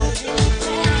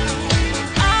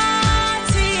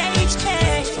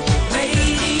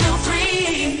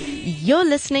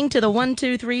listening to the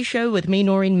 123 show with me,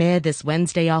 Noreen Mayer, this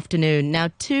Wednesday afternoon. Now,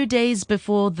 2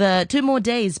 more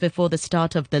days before the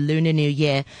start of the Lunar New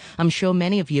Year. I'm sure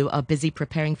many of you are busy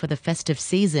preparing for the festive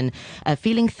season,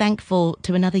 feeling thankful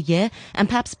to another year, and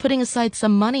perhaps putting aside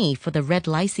some money for the red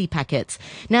lycee packets.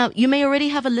 Now, you may already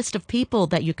have a list of people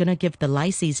that you're going to give the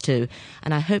lycees to,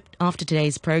 and I hope after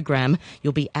today's program,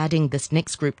 you'll be adding this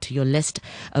next group to your list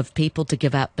of people to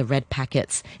give out the red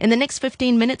packets. In the next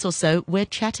 15 minutes or so, we're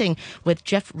chatting with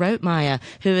Jeff Rothmeyer,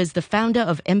 who is the founder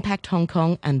of Impact Hong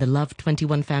Kong and the Love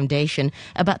 21 Foundation,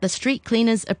 about the Street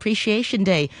Cleaners Appreciation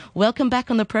Day. Welcome back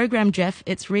on the program, Jeff.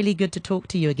 It's really good to talk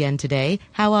to you again today.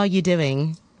 How are you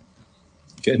doing?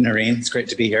 Good, Noreen. It's great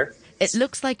to be here. It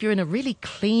looks like you're in a really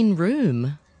clean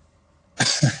room.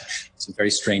 It's a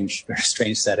very strange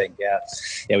setting.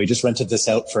 Yeah. We just rented this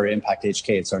out for Impact HK.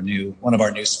 It's one of our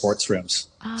new sports rooms.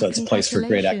 So it's a place for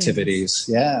great activities.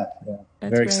 Yeah. That's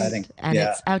very great. Exciting. And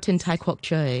it's out in Tai Kwok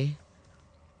Choi.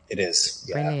 It is.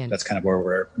 Yeah. Brilliant. That's kind of where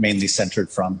we're mainly centered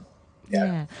from.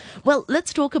 Yeah. Well,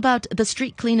 let's talk about the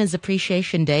Street Cleaners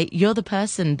Appreciation Day. You're the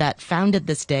person that founded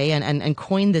this day and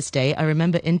coined this day. I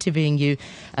remember interviewing you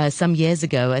some years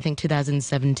ago. I think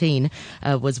 2017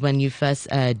 was when you first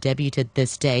debuted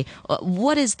this day.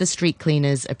 What is the Street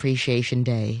Cleaners Appreciation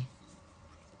Day?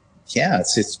 Yeah,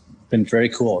 it's been very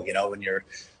cool. You know, when you're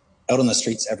out on the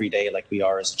streets every day like we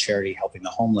are as a charity helping the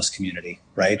homeless community,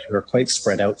 right? Who are quite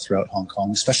spread out throughout Hong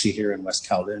Kong, especially here in West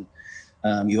Kowloon.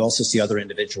 You also see other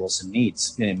individuals in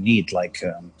need, like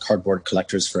cardboard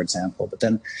collectors, for example. But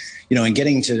then, you know, in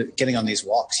getting on these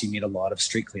walks, you meet a lot of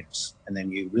street cleaners, and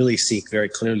then you really see very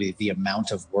clearly the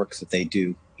amount of work that they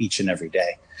do each and every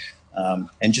day.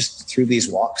 And just through these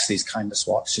walks, these kindness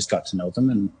walks, just got to know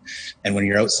them. And when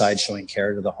you're outside showing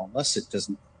care to the homeless,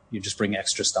 you just bring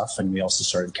extra stuff, and we also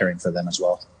started caring for them as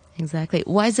well. Exactly.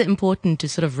 Why is it important to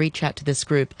sort of reach out to this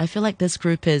group? I feel like this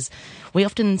group we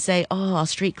often say, our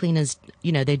street cleaners,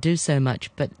 you know, they do so much,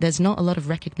 but there's not a lot of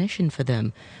recognition for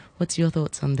them. What's your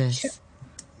thoughts on this?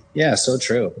 Yeah, so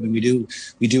true. I mean,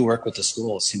 we do work with the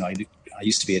schools. You know, I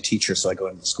used to be a teacher, so I go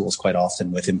into the schools quite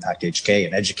often with Impact HK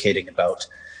and educating about,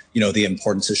 you know, the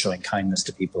importance of showing kindness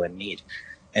to people in need.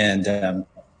 And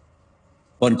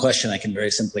one question I can very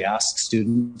simply ask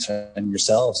students and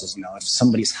yourselves is, you know, if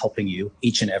somebody's helping you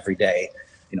each and every day,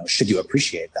 you know, should you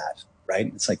appreciate that, right?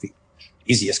 It's like the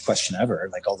easiest question ever.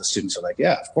 Like all the students are like,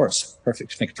 yeah, of course,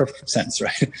 perfect, makes perfect sense,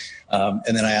 right?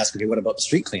 And then I ask, okay, what about the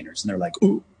street cleaners? And they're like,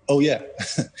 oh yeah,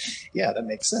 yeah, that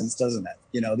makes sense, doesn't it?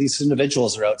 You know, these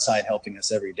individuals are outside helping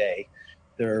us every day.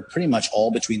 They're pretty much all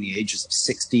between the ages of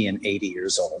 60 and 80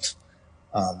 years old.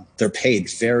 They're paid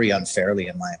very unfairly,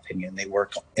 in my opinion. They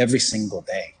work every single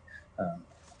day. I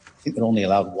think they're only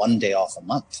allowed one day off a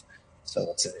month.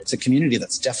 So it's a community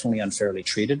that's definitely unfairly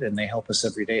treated, and they help us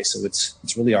every day. So it's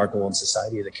really our goal in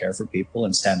society to care for people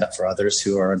and stand up for others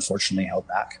who are unfortunately held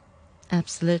back.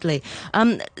 Absolutely.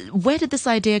 Where did this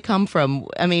idea come from?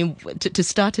 I mean, to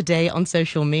start a day on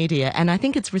social media, and I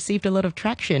think it's received a lot of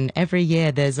traction. Every year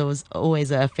there's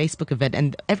always a Facebook event,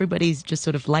 and everybody just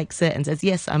sort of likes it and says,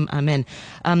 yes, I'm in.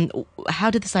 How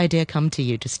did this idea come to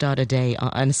you to start a day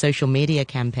on a social media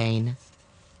campaign?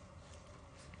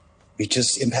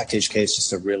 Impact HK is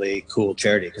just a really cool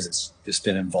charity because it's just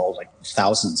been involved like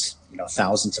thousands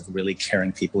of really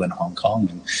caring people in Hong Kong.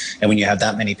 And when you have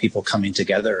that many people coming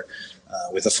together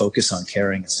with a focus on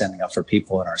caring and standing up for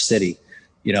people in our city,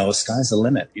 you know, sky's the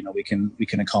limit. You know, we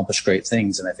can accomplish great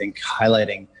things. And I think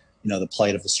highlighting, you know, the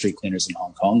plight of the street cleaners in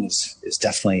Hong Kong is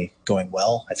definitely going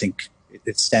well. I think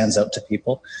it stands out to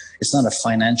people. It's not a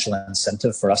financial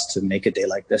incentive for us to make a day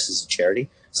like this as a charity.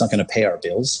 It's not going to pay our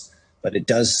bills, but it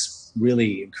does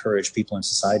really encourage people in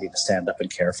society to stand up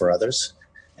and care for others.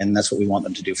 And that's what we want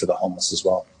them to do for the homeless as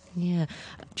well. Yeah.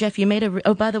 Jeff, you made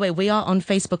by the way, we are on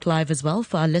Facebook Live as well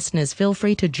for our listeners. Feel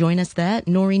free to join us there.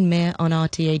 Noreen Mayer on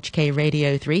RTHK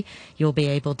Radio 3. You'll be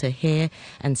able to hear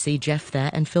and see Jeff there.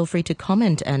 And feel free to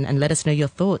comment and let us know your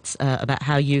thoughts about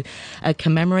how you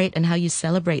commemorate and how you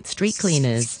celebrate street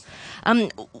cleaners.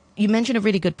 You mentioned a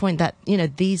really good point that, you know,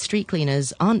 these street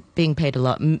cleaners aren't being paid a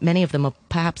lot. Many of them are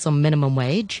perhaps on minimum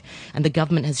wage, and the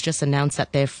government has just announced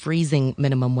that they're freezing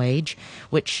minimum wage,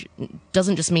 which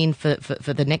doesn't just mean for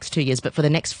the next 2 years, but for the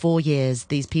next 4 years,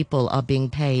 these people are being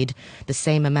paid the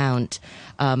same amount,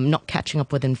 not catching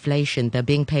up with inflation. They're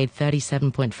being paid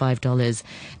 $37.5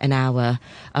 an hour.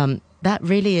 That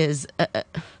really is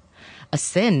a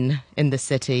sin in the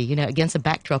city, you know, against a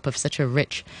backdrop of such a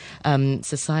rich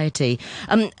society.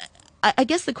 I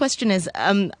guess the question is,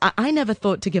 I never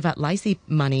thought to give out LICE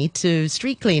money to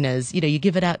street cleaners. You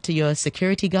give it out to your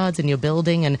security guards in your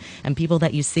building and people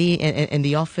that you see in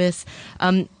the office.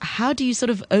 How do you sort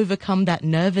of overcome that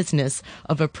nervousness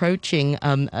of approaching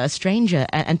a stranger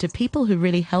and to people who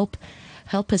really help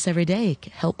us every day,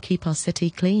 help keep our city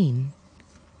clean?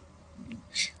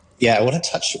 Yeah, I want to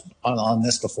touch on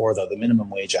this before, though, the minimum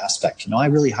wage aspect. I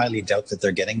really highly doubt that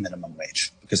they're getting minimum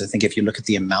wage, because I think if you look at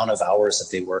the amount of hours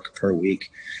that they work per week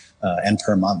and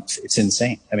per month, it's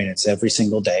insane. I mean, it's every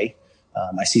single day.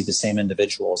 I see the same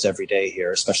individuals every day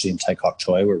here, especially in Tai Kok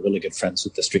Tsui. We're really good friends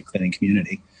with the street cleaning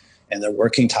community, and they're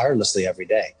working tirelessly every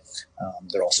day.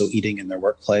 They're also eating in their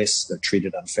workplace. They're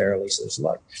treated unfairly. So there's a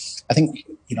lot. I think,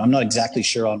 I'm not exactly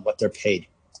sure on what they're paid,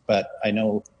 but I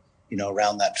know,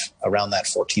 around that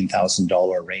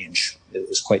 $14,000 range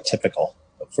is quite typical.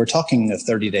 If we're talking a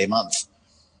 30-day month,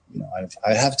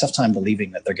 I have a tough time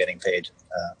believing that they're getting paid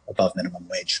above minimum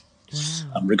wage.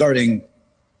 Wow. Regarding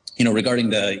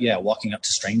the walking up to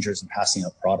strangers and passing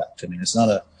out product. I mean, it's not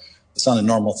a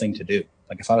normal thing to do.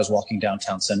 Like if I was walking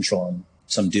downtown Central and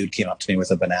some dude came up to me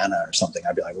with a banana or something,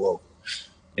 I'd be like, whoa,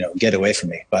 get away from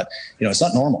me. But it's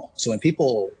not normal. So when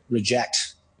people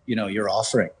reject, your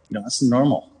offering, that's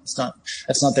normal.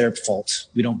 That's not their fault.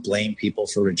 We don't blame people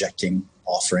for rejecting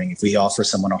offering. If we offer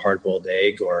someone a hard-boiled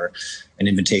egg or an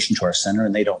invitation to our center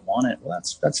and they don't want it, well,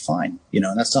 that's fine.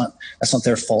 That's not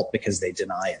their fault because they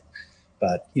deny it.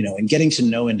 But, in getting to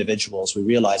know individuals, we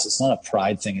realize it's not a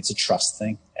pride thing. It's a trust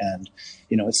thing. And,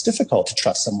 it's difficult to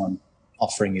trust someone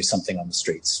offering you something on the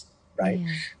streets. Right.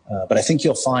 Yeah. But I think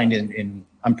you'll find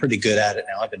I'm pretty good at it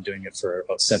now. I've been doing it for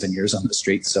about 7 years on the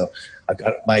street. So I've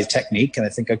got my technique, and I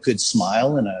think a good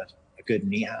smile and a good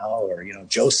ni hao or,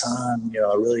 Joe-san,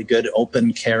 a really good,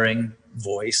 open, caring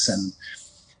voice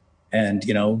and,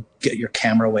 get your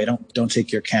camera away. Don't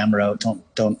take your camera out.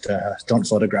 Don't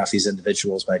photograph these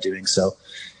individuals by doing so.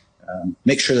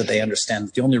 Make sure that they understand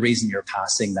that the only reason you're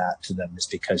passing that to them is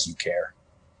because you care.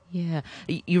 Yeah,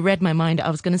 you read my mind. I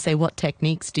was going to say, what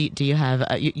techniques do you have?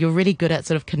 You're really good at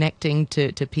sort of connecting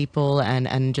to people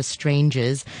and just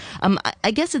strangers.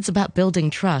 I guess it's about building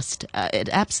trust. It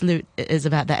absolutely is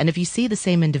about that. And if you see the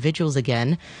same individuals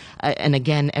again and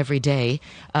again every day,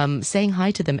 saying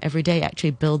hi to them every day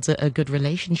actually builds a good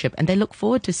relationship. And they look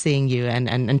forward to seeing you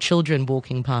and children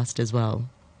walking past as well.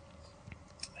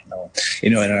 I know.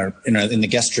 In the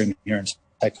guest room here in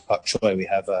Tai Kok Tsui, we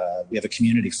have a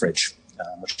community fridge.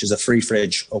 Which is a free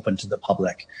fridge open to the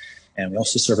public. And we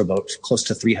also serve about close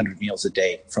to 300 meals a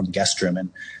day from the guest room. And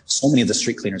so many of the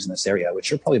street cleaners in this area,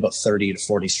 which are probably about 30 to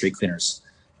 40 street cleaners,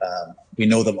 we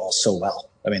know them all so well.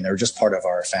 I mean, they're just part of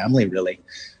our family, really.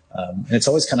 And it's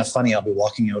always kind of funny. I'll be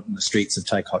walking out in the streets of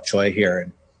Tai Kok Tsui here,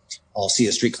 and I'll see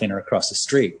a street cleaner across the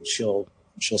street. She'll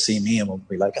see me and we'll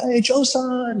be like, hey,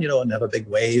 Joe-san, and have a big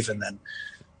wave. And then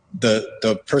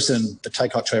the person, the Tai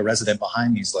Kok Tsui resident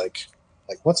behind me is like,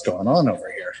 what's going on over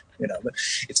here? But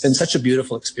it's been such a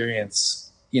beautiful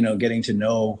experience, getting to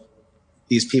know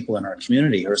these people in our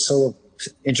community who are so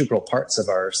integral parts of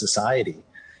our society.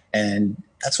 And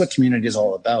that's what community is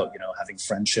all about, having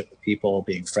friendship with people,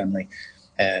 being friendly,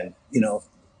 and,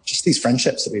 just these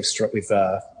friendships that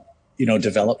we've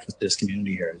developed with this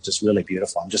community here is just really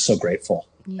beautiful. I'm just so grateful.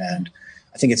 Yeah. And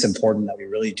I think it's important that we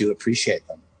really do appreciate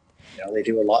them. They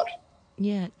do a lot.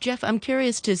 Yeah. Jeff, I'm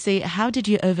curious to see, how did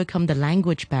you overcome the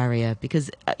language barrier? Because,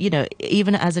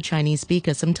 even as a Chinese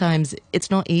speaker, sometimes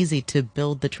it's not easy to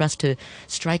build the trust to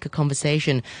strike a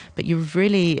conversation, but you've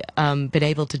really been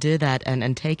able to do that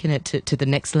and taken it to the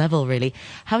next level, really.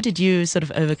 How did you sort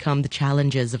of overcome the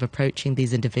challenges of approaching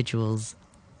these individuals?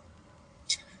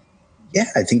 Yeah,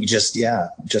 I think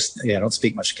I don't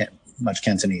speak much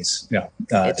Cantonese.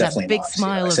 It's definitely that big not.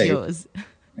 smile of yours.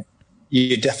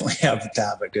 You definitely have to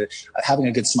have having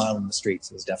a good smile in the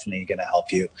streets is definitely going to help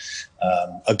you.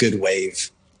 A good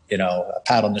wave, a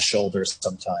pat on the shoulder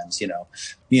sometimes, with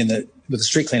the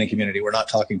street cleaning community, we're not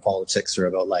talking politics or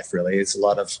about life really. It's a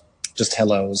lot of just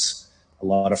hellos, a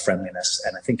lot of friendliness.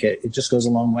 And I think it just goes a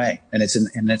long way. And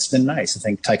it's been nice. I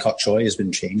think Tai Kok Tsui has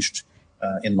been changed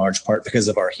in large part because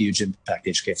of our huge Impact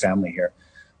HK family here.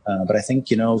 But I think,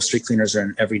 street cleaners are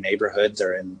in every neighborhood.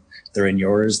 They're in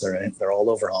yours. They're all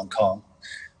over Hong Kong.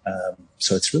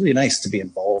 So it's really nice to be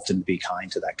involved and be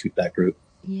kind to that group.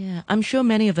 Yeah, I'm sure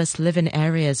many of us live in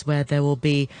areas where there will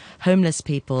be homeless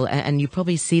people, and you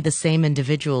probably see the same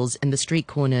individuals in the street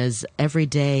corners every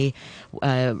day,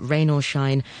 rain or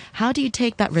shine. How do you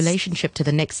take that relationship to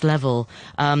the next level?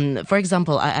 For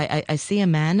example, I see a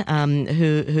man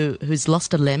who's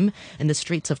lost a limb in the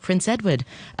streets of Prince Edward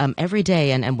every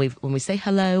day, and when we say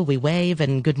hello, we wave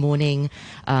and good morning,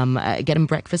 get him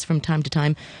breakfast from time to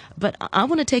time. But I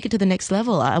want to take it to the next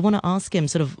level. I want to ask him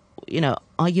sort of,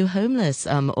 are you homeless?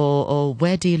 Or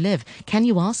where do you live? Can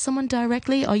you ask someone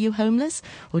directly, are you homeless?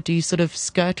 Or do you sort of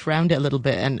skirt around it a little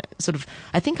bit and sort of,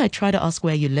 I think I tried to ask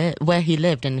where he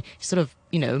lived, and he sort of,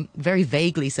 very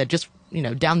vaguely said just,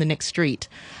 down the next street.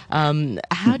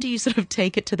 How do you sort of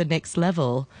take it to the next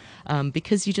level?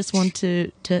 Because you just want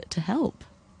to help.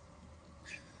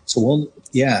 So, well,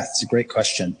 yeah, it's a great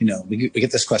question. We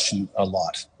get this question a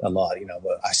lot.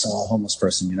 I saw a homeless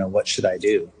person, what should I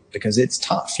do? Because it's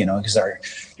tough, because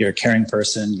you're a caring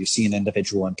person, you see an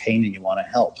individual in pain and you want to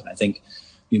help. And I think,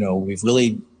 we've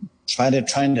really trying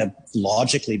to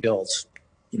logically build,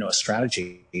 a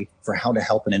strategy for how to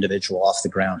help an individual off the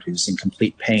ground who's in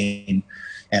complete pain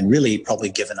and really probably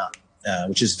given up,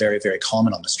 which is very, very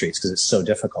common on the streets because it's so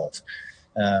difficult.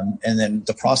 And then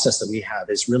the process that we have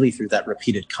is really through that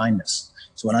repeated kindness.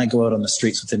 So when I go out on the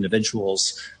streets with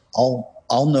individuals,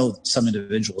 I'll know some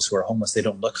individuals who are homeless, they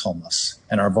don't look homeless.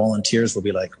 And our volunteers will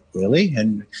be like, really?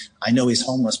 And I know he's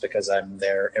homeless because I'm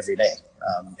there every day.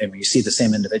 And when you see the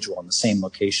same individual in the same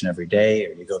location every day,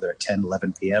 or you go there at 10,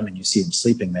 11 p.m. and you see him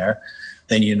sleeping there,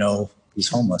 then you know he's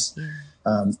homeless.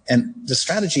 Yeah. And the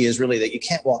strategy is really that you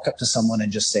can't walk up to someone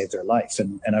and just save their life.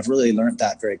 And I've really learned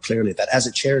that very clearly, that as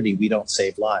a charity, we don't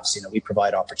save lives. We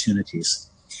provide opportunities.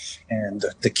 And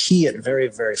the key at very,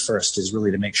 very first is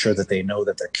really to make sure that they know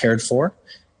that they're cared for.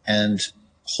 And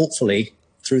hopefully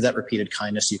through that repeated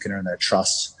kindness, you can earn their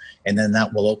trust. And then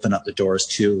that will open up the doors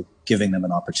to giving them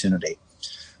an opportunity.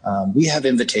 We have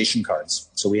invitation cards.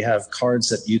 So we have cards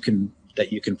that you can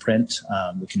print.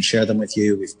 We can share them with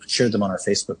you. We've shared them on our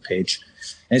Facebook page.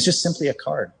 And it's just simply a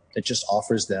card that just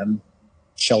offers them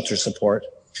shelter support,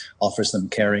 offers them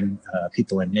caring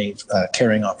people in need,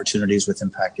 caring opportunities with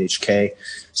Impact HK.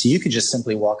 So you could just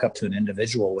simply walk up to an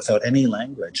individual without any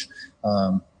language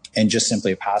and just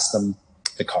simply pass them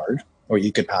the card, or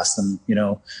you could pass them,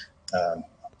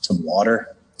 some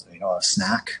water, a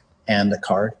snack and the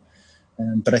card.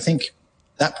 But I think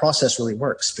that process really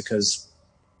works because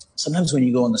sometimes when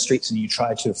you go on the streets and you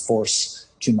try to force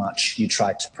too much, you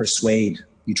try to persuade,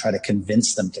 you try to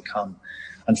convince them to come.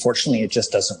 Unfortunately, it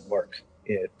just doesn't work.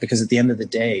 Because at the end of the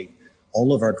day,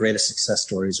 all of our greatest success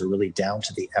stories are really down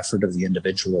to the effort of the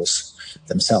individuals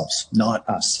themselves, not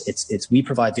us. It's we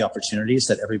provide the opportunities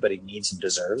that everybody needs and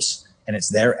deserves, and it's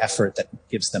their effort that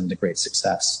gives them the great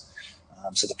success.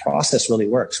 So the process really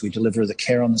works. We deliver the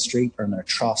care on the street, earn their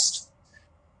trust.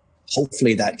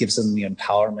 Hopefully that gives them the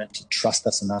empowerment to trust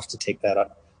us enough to take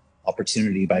that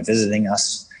opportunity by visiting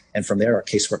us. And from there, our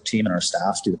casework team and our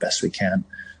staff do the best we can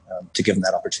to give them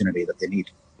that opportunity that they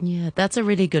need. Yeah, that's a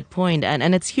really good point.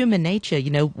 And it's human nature.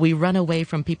 We run away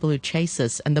from people who chase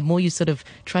us. And the more you sort of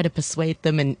try to persuade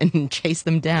them and chase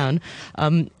them down,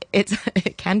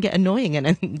 it can get annoying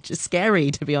and just scary,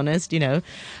 to be honest, We are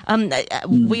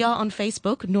on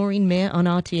Facebook, Noreen Mir on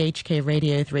RTHK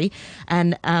Radio 3.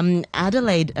 And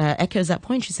Adelaide echoes that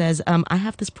point. She says, I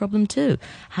have this problem too.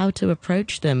 How to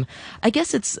approach them. I guess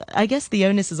the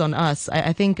onus is on us.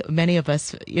 I think many of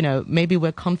us, maybe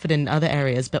we're confident in other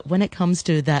areas, but when it comes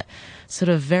to that sort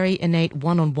of very innate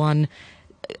one-on-one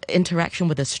interaction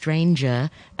with a stranger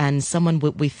and someone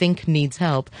we think needs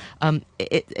help,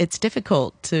 it's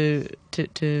difficult to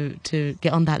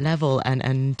get on that level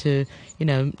and to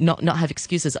not have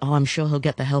excuses. Oh, I'm sure he'll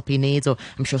get the help he needs, or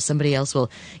I'm sure somebody else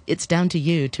will. It's down to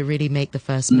you to really make the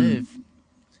first move.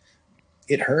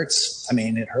 It hurts. I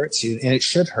mean, it hurts you, and it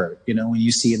should hurt. When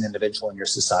you see an individual in your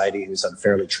society who's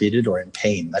unfairly treated or in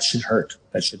pain, that should hurt.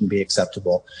 That shouldn't be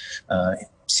acceptable.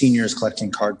 Seniors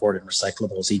collecting cardboard and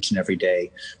recyclables each and every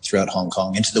day throughout Hong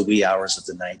Kong into the wee hours of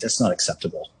the night, that's not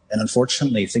acceptable. And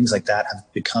unfortunately, things like that have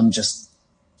become just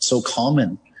so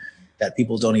common that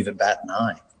people don't even bat an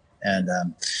eye. And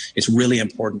it's really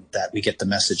important that we get the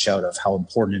message out of how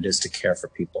important it is to care for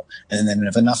people. And then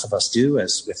if enough of us do,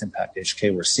 as with Impact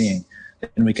HK we're seeing,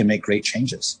 then we can make great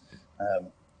changes.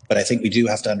 But I think we do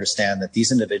have to understand that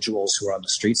these individuals who are on the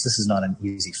streets, this is not an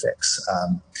easy fix.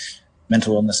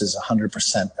 Mental illness is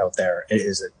 100% out there. It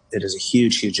is a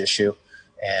huge, huge issue.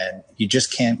 And you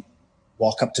just can't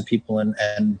walk up to people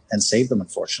and save them,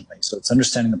 unfortunately. So it's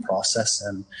understanding the process,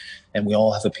 and we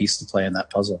all have a piece to play in that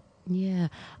puzzle. Yeah.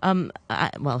 Now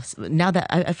that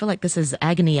I feel like this is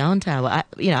agony aunt hour, I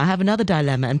have another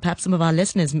dilemma, and perhaps some of our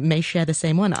listeners may share the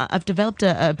same one. I've developed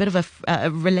a bit of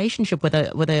a relationship with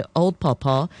a old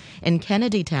papa in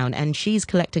Kennedy Town, and she's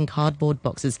collecting cardboard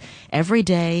boxes every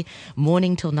day,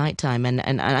 morning till nighttime.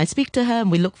 And I speak to her,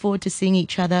 and we look forward to seeing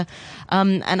each other.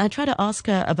 And I try to ask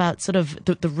her about sort of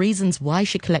the reasons why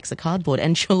she collects the cardboard,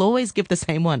 and she'll always give the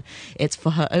same one. It's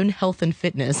for her own health and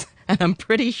fitness. And I'm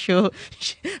pretty sure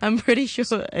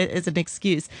it's an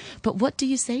excuse. But what do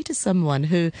you say to someone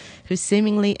who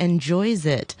seemingly enjoys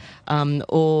it,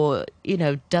 or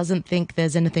doesn't think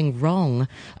there's anything wrong?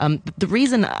 The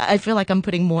reason I feel like I'm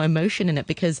putting more emotion in it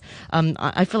because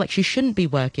I feel like she shouldn't be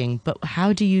working. But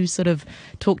how do you sort of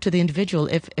talk to the individual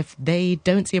if they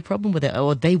don't see a problem with it,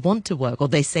 or they want to work, or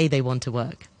they say they want to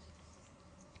work?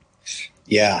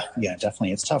 Yeah,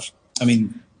 definitely. It's tough. I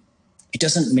mean, it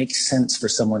doesn't make sense for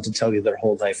someone to tell you their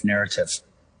whole life narrative,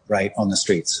 right, on the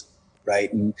streets,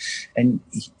 right? And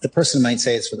the person might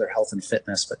say it's for their health and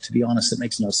fitness, but to be honest, it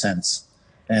makes no sense.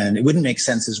 And it wouldn't make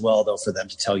sense as well, though, for them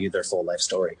to tell you their full life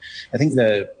story. I think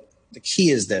the key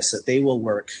is this, that they will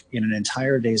work in an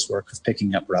entire day's work of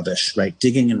picking up rubbish, right?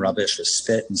 Digging in rubbish with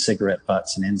spit and cigarette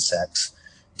butts and insects.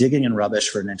 Digging in rubbish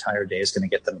for an entire day is going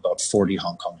to get them about 40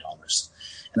 Hong Kong dollars.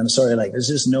 And I'm sorry, like, there's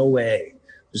just no way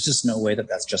that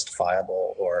that's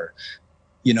justifiable, or,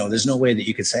 there's no way that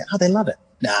you could say, oh, they love it.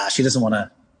 Nah, she doesn't want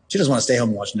to stay home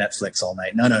and watch Netflix all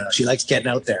night. No. She likes getting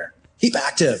out there. Keep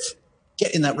active.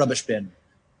 Get in that rubbish bin.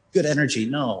 Good energy.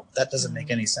 No, that doesn't make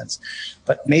any sense.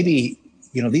 But maybe,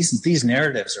 these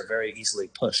narratives are very easily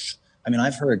pushed. I mean,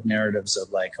 I've heard narratives of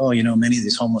like, oh, many of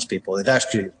these homeless people,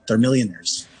 they're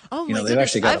millionaires. Oh my they've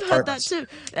actually got I've apartments. heard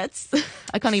that too.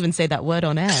 I can't even say that word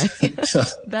on air.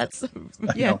 That's,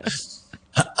 yeah.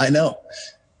 I know.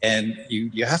 And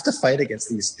you have to fight against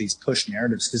these push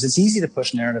narratives, because it's easy to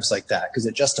push narratives like that because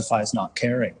it justifies not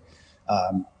caring.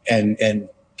 And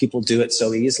people do it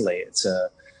so easily. It's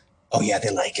oh yeah,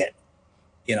 they like it,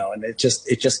 and it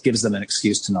just gives them an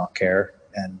excuse to not care.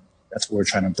 And that's what we're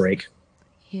trying to break.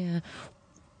 Yeah.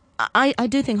 I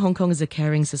do think Hong Kong is a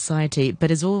caring society, but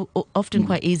it's often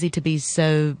quite easy to be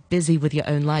so busy with your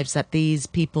own lives that these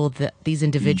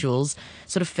individuals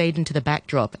sort of fade into the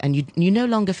backdrop, and you no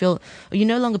longer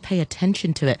pay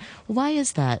attention to it. Why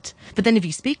is that? But then if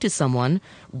you speak to someone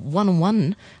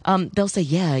one-on-one, they'll say,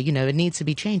 yeah, it needs to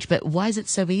be changed. But why is it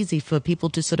so easy for people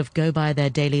to sort of go by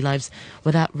their daily lives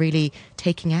without really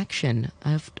taking action?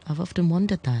 I've often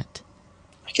wondered that.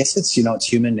 I guess it's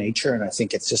human nature, and I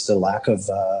think it's just a lack of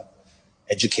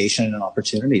education and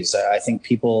opportunities. I think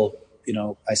people,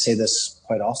 I say this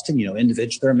quite often,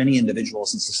 there are many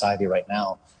individuals in society right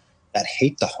now that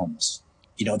hate the homeless.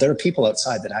 There are people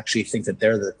outside that actually think that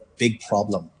they're the big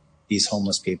problem, these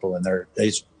homeless people, and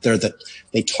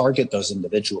they target those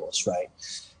individuals, right?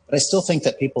 But I still think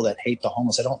that people that hate the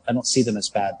homeless, I don't see them as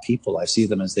bad people. I see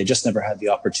them as they just never had the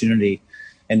opportunity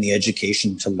and the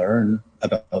education to learn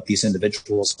about these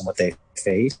individuals and what they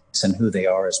face and who they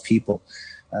are as people.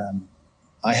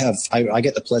 I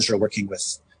get the pleasure of working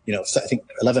with, I think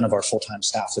 11 of our full-time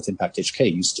staff with Impact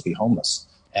HK used to be homeless.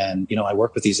 And, I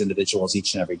work with these individuals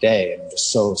each and every day, and I'm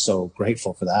just so, so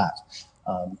grateful for that.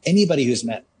 Anybody who's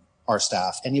met our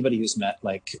staff, anybody who's met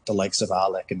like the likes of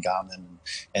Alec and Gaman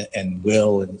and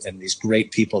Will and these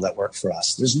great people that work for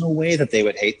us, there's no way that they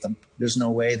would hate them. There's no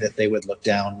way that they would look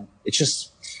down.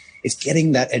 It's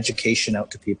getting that education out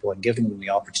to people and giving them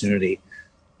the opportunity,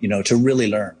 to really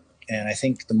learn. And I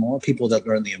think the more people that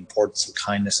learn the importance of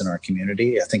kindness in our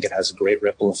community, I think it has a great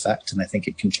ripple effect, and I think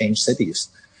it can change cities.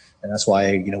 And that's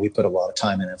why, we put a lot of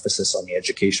time and emphasis on the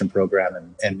education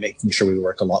program and making sure we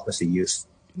work a lot with the youth.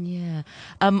 Yeah.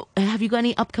 Have you got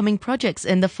any upcoming projects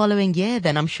in the following year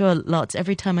then? I'm sure lots.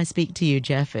 Every time I speak to you,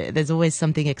 Jeff, there's always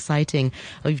something exciting.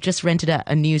 We've just rented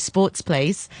a new sports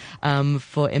place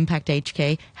for Impact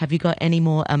HK. Have you got any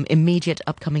more immediate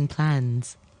upcoming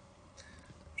plans?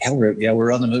 Yeah,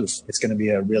 we're on the move. It's going to be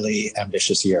a really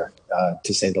ambitious year,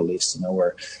 to say the least.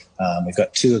 We've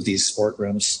got 2 of these sport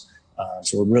rooms.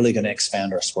 So we're really going to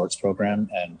expand our sports program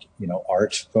and,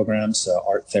 art programs,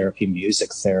 art therapy,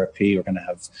 music therapy. We're going to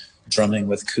have drumming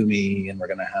with Kumi, and we're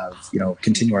going to have,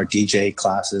 continue our DJ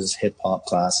classes, hip hop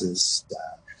classes,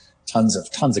 tons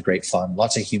of great fun,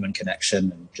 lots of human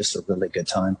connection, and just a really good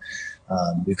time.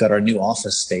 We've got our new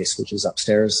office space, which is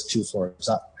upstairs, 2 floors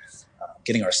up,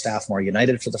 getting our staff more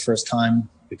united for the first time.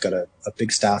 We've got a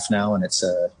big staff now, and it's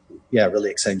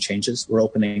really exciting changes. We're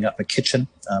opening up a kitchen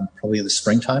probably in the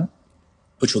springtime,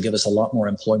 which will give us a lot more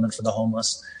employment for the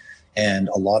homeless and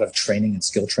a lot of training and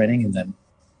skill training, and then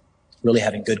really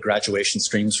having good graduation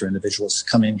streams for individuals to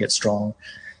come in, get strong,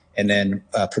 and then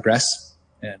Progress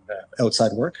and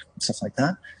outside work and stuff like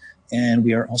that. And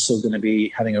we are also going to be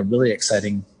having a really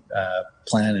exciting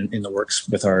plan in the works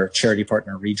with our charity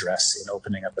partner Redress in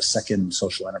opening up a second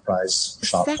social enterprise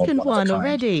shop. Second called one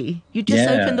already. You just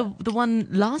opened the one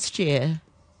last year.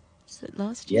 Is it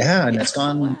last year? Yeah, and it's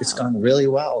gone really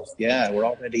well. Yeah, we're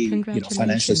already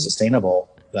financially sustainable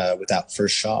with that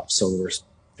first shop. So we're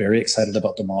very excited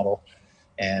about the model.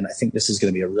 And I think this is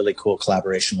going to be a really cool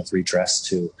collaboration with Redress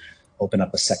to open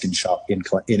up a second shop in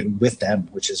with them,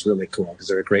 which is really cool because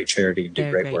they're a great charity and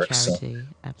do great work. Charity. So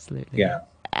absolutely. Yeah.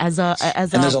 As are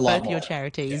both your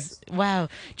charities. Yes. Wow.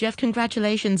 Jeff,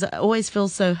 congratulations. I always feel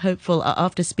so hopeful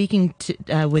after speaking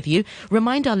with you.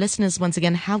 Remind our listeners once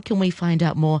again, how can we find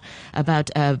out more about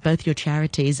both your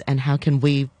charities and how can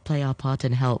we play our part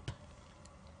and help?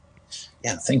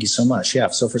 Yeah, thank you so much. Yeah,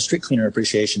 so for Street Cleaner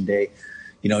Appreciation Day,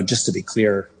 just to be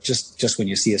clear, just when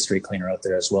you see a street cleaner out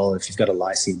there as well, if you've got a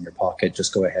Lycee in your pocket,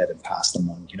 just go ahead and pass them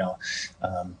on.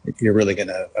 You're really going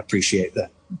to appreciate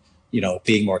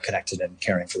being more connected and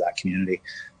caring for that community.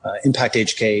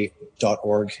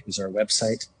 ImpactHK.org is our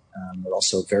website. We're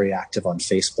also very active on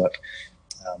Facebook.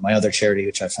 My other charity,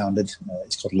 which I founded,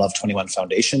 is called Love 21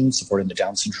 Foundation, supporting the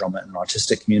Down syndrome and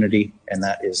autistic community, and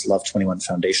that is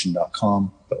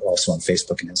love21foundation.com, but we're also on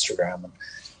Facebook and Instagram. And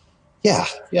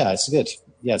it's good.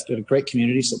 Yeah, it's been a great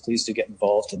community, so please do get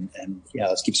involved and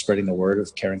let's keep spreading the word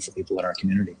of caring for people in our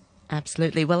community.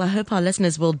 Absolutely. Well, I hope our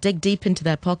listeners will dig deep into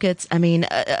their pockets. I mean,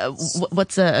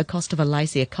 what's a cost of a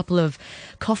Lycee? A couple of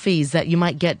coffees that you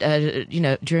might get,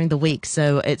 during the week.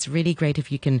 So it's really great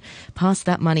if you can pass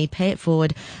that money, pay it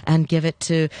forward, and give it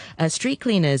to street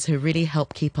cleaners who really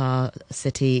help keep our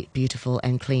city beautiful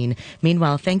and clean.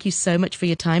 Meanwhile, thank you so much for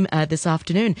your time this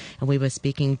afternoon. And we were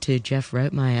speaking to Jeff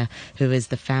Rothmeyer, who is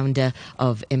the founder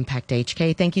of Impact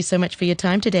HK. Thank you so much for your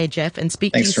time today, Jeff, and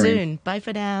speak to you soon. Bye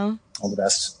for now. All the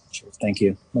best. Thank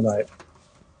you. Bye-bye.